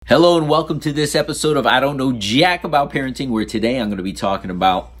Hello and welcome to this episode of I Don't Know Jack About Parenting, where today I'm going to be talking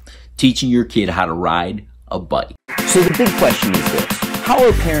about teaching your kid how to ride a bike. So the big question is this: how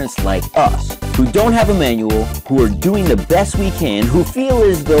are parents like us, who don't have a manual, who are doing the best we can, who feel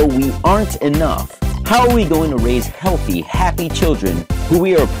as though we aren't enough, how are we going to raise healthy, happy children who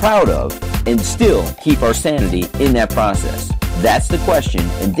we are proud of and still keep our sanity in that process? That's the question,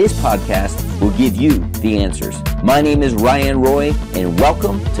 and this podcast will give you the answers. My name is Ryan Roy, and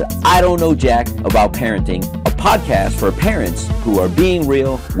welcome to I Don't Know Jack About Parenting, a podcast for parents who are being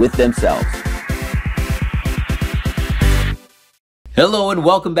real with themselves. Hello and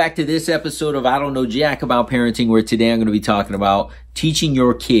welcome back to this episode of I Don't Know Jack About Parenting, where today I'm going to be talking about teaching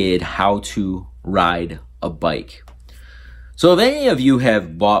your kid how to ride a bike. So if any of you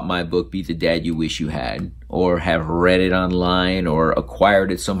have bought my book, Be the Dad You Wish You Had, or have read it online or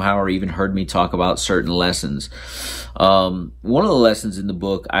acquired it somehow, or even heard me talk about certain lessons, one of the lessons in the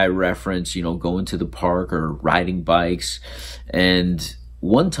book I reference, going to the park or riding bikes. And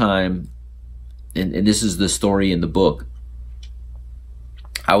one time, and this is the story in the book,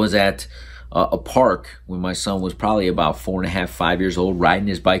 I was at a park when my son was probably about 4.5, 5 years old, riding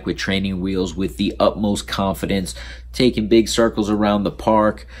his bike with training wheels with the utmost confidence, taking big circles around the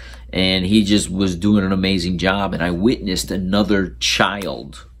park, and he just was doing an amazing job. And I witnessed another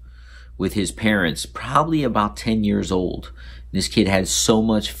child with his parents, probably about 10 years old. This kid had so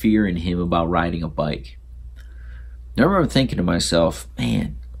much fear in him about riding a bike. I remember thinking to myself,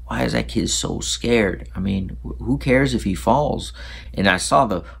 man, why is that kid so scared? I mean, who cares if he falls? And I saw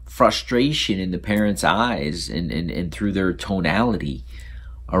the frustration in the parents' eyes and through their tonality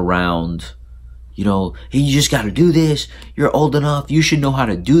around, hey, you just got to do this. You're old enough. You should know how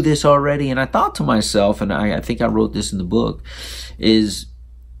to do this already. And I thought to myself, and I think I wrote this in the book, is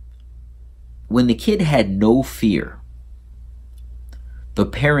when the kid had no fear, the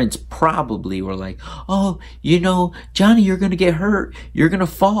parents probably were like, oh, Johnny, you're going to get hurt. You're going to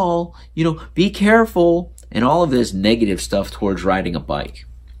fall. Be careful. And all of this negative stuff towards riding a bike.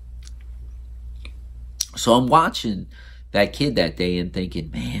 So I'm watching that kid that day and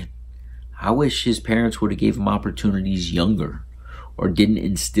thinking, man, I wish his parents would have gave him opportunities younger or didn't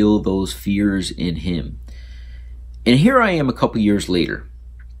instill those fears in him. And here I am a couple years later.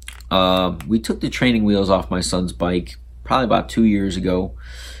 We took the training wheels off my son's bike probably about 2 years ago,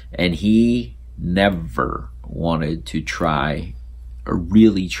 and he never wanted to try or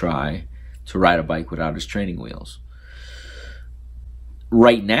really try to ride a bike without his training wheels.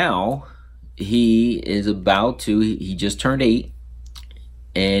 Right now, he just turned 8,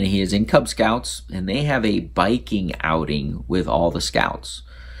 and he is in Cub Scouts, and they have a biking outing with all the scouts.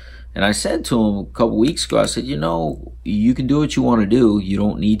 And I said to him a couple weeks ago, I said, you can do what you want to do. You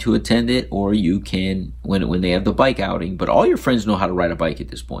don't need to attend it, or you can when they have the bike outing. But all your friends know how to ride a bike at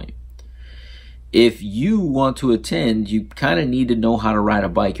this point. If you want to attend, you kind of need to know how to ride a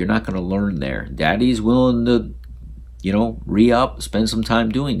bike. You're not going to learn there. Daddy's willing to, re-up, spend some time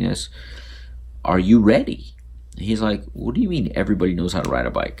doing this. Are you ready? And he's like, what do you mean everybody knows how to ride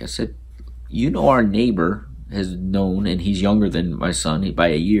a bike? I said, our neighbor has known, and he's younger than my son by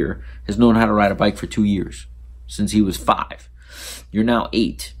a year, has known how to ride a bike for 2 years, since he was 5. You're now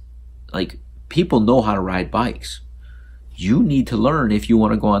 8. People know how to ride bikes. You need to learn if you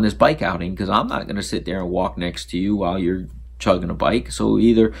want to go on this bike outing, because I'm not going to sit there and walk next to you while you're chugging a bike. So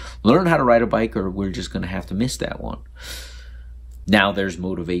either learn how to ride a bike, or we're just going to have to miss that one. Now there's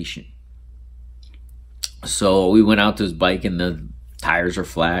motivation. So we went out to his bike, and the tires are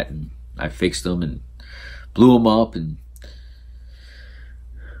flat, and I fixed them and blew them up. And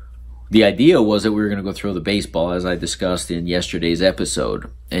the idea was that we were going to go throw the baseball, as I discussed in yesterday's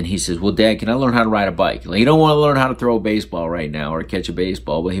episode. And he says, well, Dad, can I learn how to ride a bike? He don't want to learn how to throw a baseball right now or catch a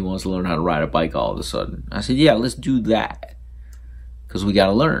baseball, but he wants to learn how to ride a bike all of a sudden. I said, yeah, let's do that, because we got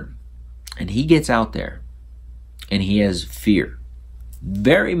to learn. And he gets out there, and he has fear.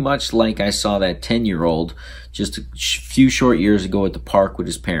 Very much like I saw that 10-year-old just a few short years ago at the park with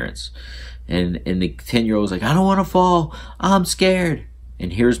his parents. And the 10-year-old was like, I don't want to fall. I'm scared.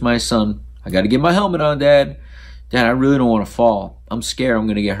 And here's my son. I got to get my helmet on, Dad. Dad, I really don't want to fall. I'm scared I'm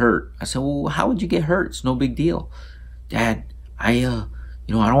going to get hurt. I said, well, how would you get hurt? It's no big deal. Dad, I don't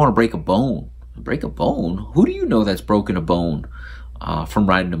want to break a bone. Break a bone? Who do you know that's broken a bone from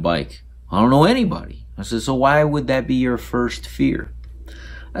riding a bike? I don't know anybody. I said, so why would that be your first fear?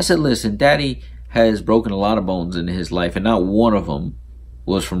 I said, listen, Daddy has broken a lot of bones in his life, and not one of them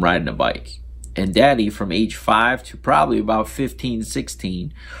was from riding a bike. And Daddy, from age 5 to probably about 15,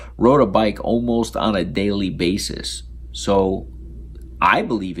 16, rode a bike almost on a daily basis. So I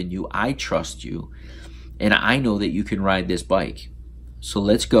believe in you. I trust you. And I know that you can ride this bike. So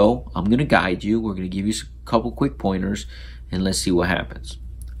let's go. I'm going to guide you. We're going to give you a couple quick pointers, and let's see what happens.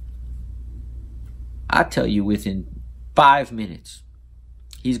 I tell you, within 5 minutes,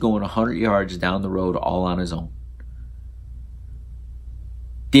 he's going 100 yards down the road all on his own.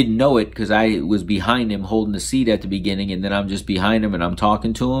 Didn't know it because I was behind him holding the seat at the beginning, and then I'm just behind him and I'm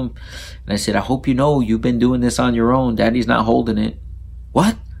talking to him. And I said, I hope you know you've been doing this on your own. Daddy's not holding it.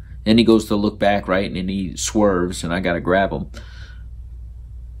 What? Then he goes to look back, right? And then he swerves, and I got to grab him.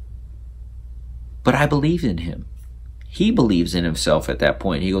 But I believed in him. He believes in himself at that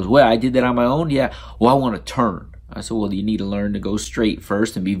point. He goes, well, I did that on my own? Yeah. Well, I want to turn. I said, well, you need to learn to go straight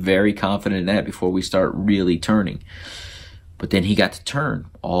first and be very confident in that before we start really turning. But then he got to turn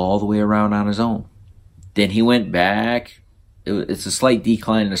all the way around on his own. Then he went back. It's a slight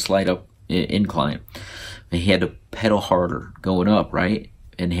decline and a slight incline. And he had to pedal harder going up, right?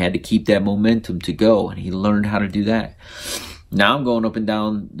 And he had to keep that momentum to go. And he learned how to do that. Now I'm going up and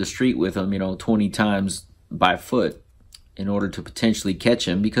down the street with him, 20 times by foot in order to potentially catch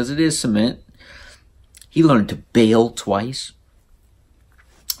him because it is cement. He learned to bail twice.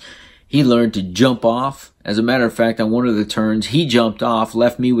 He learned to jump off. As a matter of fact, on one of the turns, he jumped off,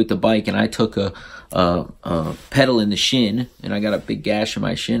 left me with the bike, and I took a pedal in the shin, and I got a big gash in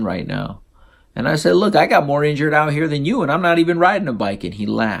my shin right now. And I said, look, I got more injured out here than you, and I'm not even riding a bike. And he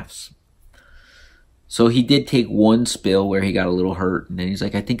laughs. So he did take one spill where he got a little hurt, and then he's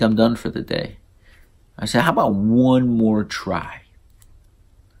like, I think I'm done for the day. I said, how about one more try?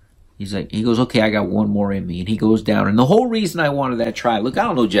 He goes, okay, I got one more in me. And he goes down. And the whole reason I wanted that try, look, I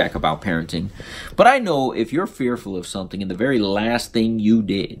don't know jack about parenting, but I know if you're fearful of something and the very last thing you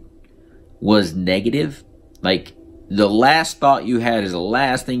did was negative, like the last thought you had is the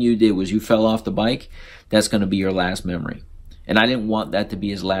last thing you did was you fell off the bike, that's going to be your last memory. And I didn't want that to be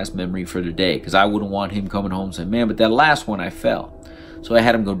his last memory for the day because I wouldn't want him coming home saying, man, but that last one I fell. So I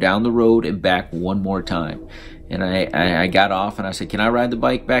had him go down the road and back one more time. And I got off and I said, can I ride the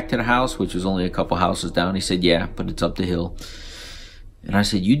bike back to the house, which was only a couple houses down? He said, yeah, but it's up the hill. And I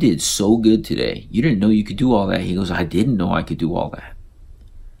said, you did so good today. You didn't know you could do all that. He goes, I didn't know I could do all that.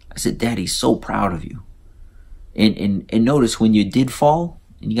 I said, Daddy's so proud of you. And notice when you did fall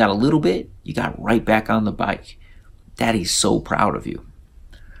and you got a little bit, you got right back on the bike. Daddy's so proud of you.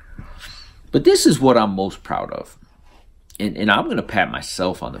 But this is what I'm most proud of. And I'm going to pat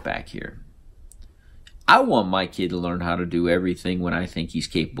myself on the back here. I want my kid to learn how to do everything when I think he's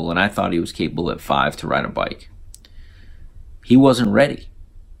capable. And I thought he was capable at 5 to ride a bike. He wasn't ready.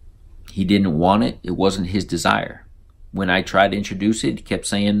 He didn't want it. It wasn't his desire. When I tried to introduce it, he kept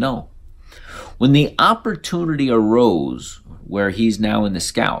saying no. When the opportunity arose where he's now in the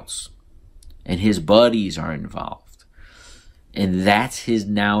Scouts and his buddies are involved, and that's his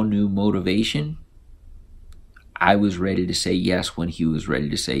now new motivation, I was ready to say yes when he was ready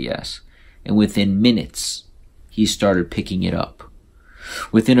to say yes. And within minutes, he started picking it up.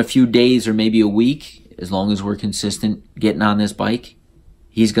 Within a few days or maybe a week, as long as we're consistent getting on this bike,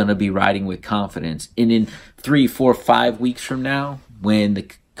 he's going to be riding with confidence. And in 3, 4, 5 weeks from now, when the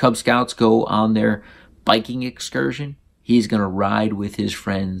Cub Scouts go on their biking excursion, he's going to ride with his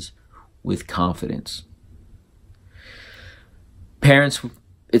friends with confidence. Parents,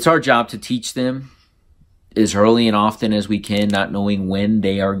 it's our job to teach them as early and often as we can, not knowing when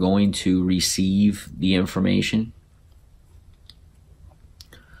they are going to receive the information.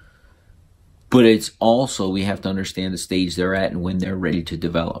 But it's also, we have to understand the stage they're at and when they're ready to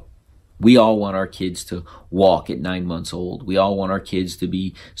develop. We all want our kids to walk at 9 months old. We all want our kids to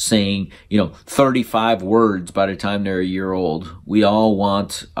be saying, 35 words by the time they're a year old. We all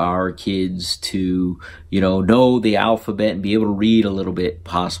want our kids to, know the alphabet and be able to read a little bit,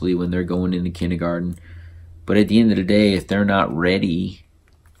 possibly when they're going into kindergarten. But at the end of the day, if they're not ready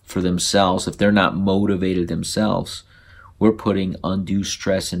for themselves, if they're not motivated themselves, we're putting undue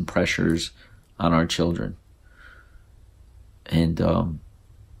stress and pressures on our children. And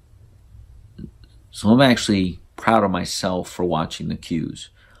so I'm actually proud of myself for watching the cues.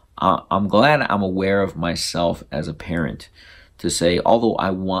 I'm glad I'm aware of myself as a parent to say, although I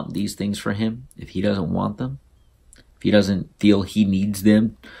want these things for him, if he doesn't want them, if he doesn't feel he needs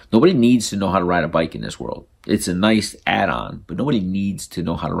them, nobody needs to know how to ride a bike in this world. It's a nice add-on, but nobody needs to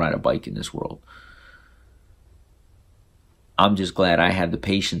know how to ride a bike in this world. I'm just glad I had the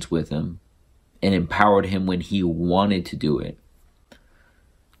patience with him and empowered him when he wanted to do it,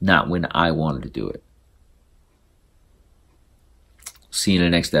 not when I wanted to do it. See you in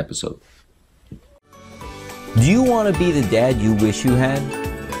the next episode. Do you want to be the dad you wish you had?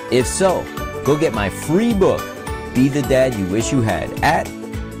 If so, go get my free book, Be the Dad You Wish You Had, at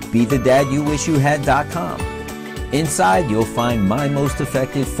BeTheDadYouWishYouHad.com. Inside, you'll find my most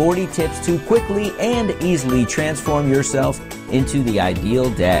effective 40 tips to quickly and easily transform yourself into the ideal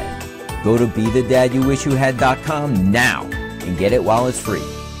dad. Go to BeTheDadYouWishYouHad.com now and get it while it's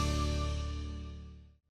free.